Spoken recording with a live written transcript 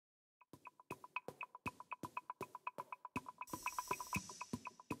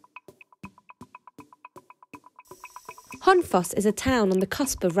Honfoss is a town on the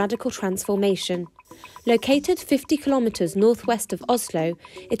cusp of radical transformation. Located 50 kilometres northwest of Oslo,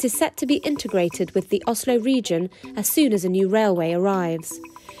 it is set to be integrated with the Oslo region as soon as a new railway arrives.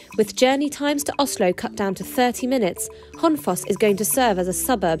 With journey times to Oslo cut down to 30 minutes, Honfoss is going to serve as a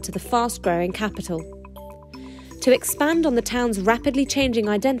suburb to the fast-growing capital. To expand on the town's rapidly changing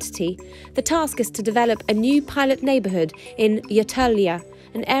identity, the task is to develop a new pilot neighbourhood in Hjertelia,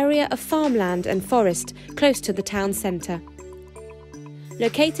 an area of farmland and forest close to the town centre.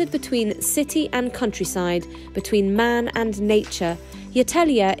 Located between city and countryside, between man and nature,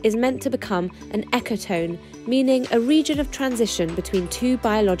 Hjertelia is meant to become an ecotone, meaning a region of transition between two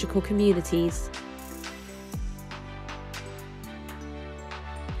biological communities.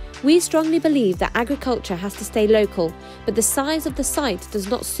 We strongly believe that agriculture has to stay local, but the size of the site does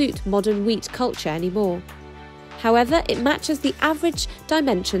not suit modern wheat culture anymore. However, it matches the average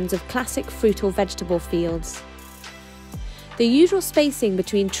dimensions of classic fruit or vegetable fields. The usual spacing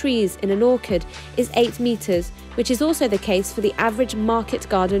between trees in an orchard is 8 metres, which is also the case for the average market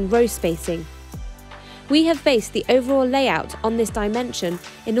garden row spacing. We have based the overall layout on this dimension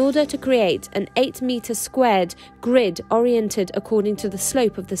in order to create an 8-metre squared grid oriented according to the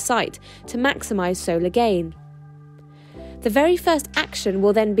slope of the site to maximise solar gain. The very first action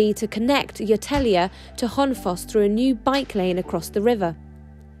will then be to connect Hjertelia to Honfoss through a new bike lane across the river.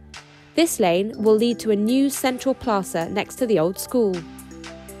 This lane will lead to a new central plaza next to the old school.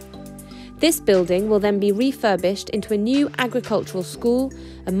 This building will then be refurbished into a new agricultural school,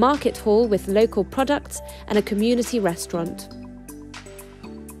 a market hall with local products, and a community restaurant.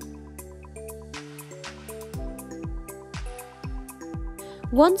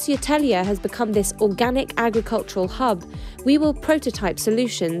 Once Hjertelia has become this organic agricultural hub, we will prototype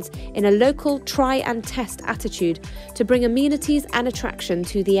solutions in a local try and test attitude to bring amenities and attraction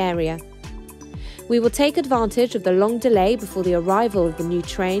to the area. We will take advantage of the long delay before the arrival of the new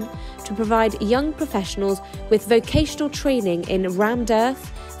train to provide young professionals with vocational training in rammed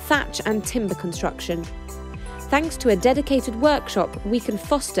earth, thatch and timber construction. Thanks to a dedicated workshop, we can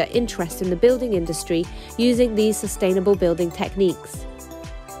foster interest in the building industry using these sustainable building techniques.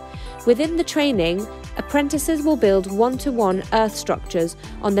 Within the training, apprentices will build one-to-one earth structures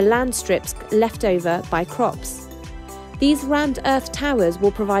on the land strips left over by crops. These rammed earth towers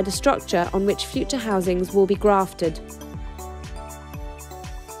will provide a structure on which future housings will be grafted.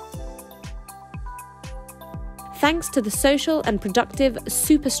 Thanks to the social and productive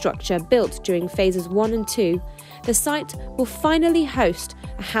superstructure built during phases 1 and 2, the site will finally host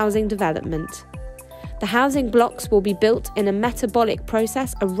a housing development. The housing blocks will be built in a metabolic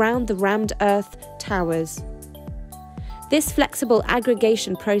process around the rammed earth towers. This flexible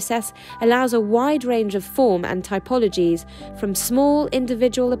aggregation process allows a wide range of form and typologies, from small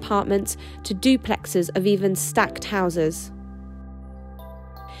individual apartments to duplexes of even stacked houses.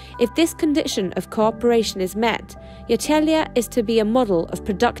 If this condition of cooperation is met, Hjertelia is to be a model of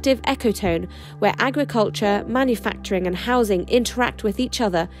productive ecotone where agriculture, manufacturing and housing interact with each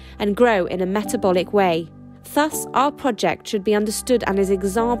other and grow in a metabolic way. Thus, our project should be understood as an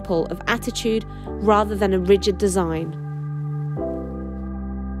example of attitude rather than a rigid design.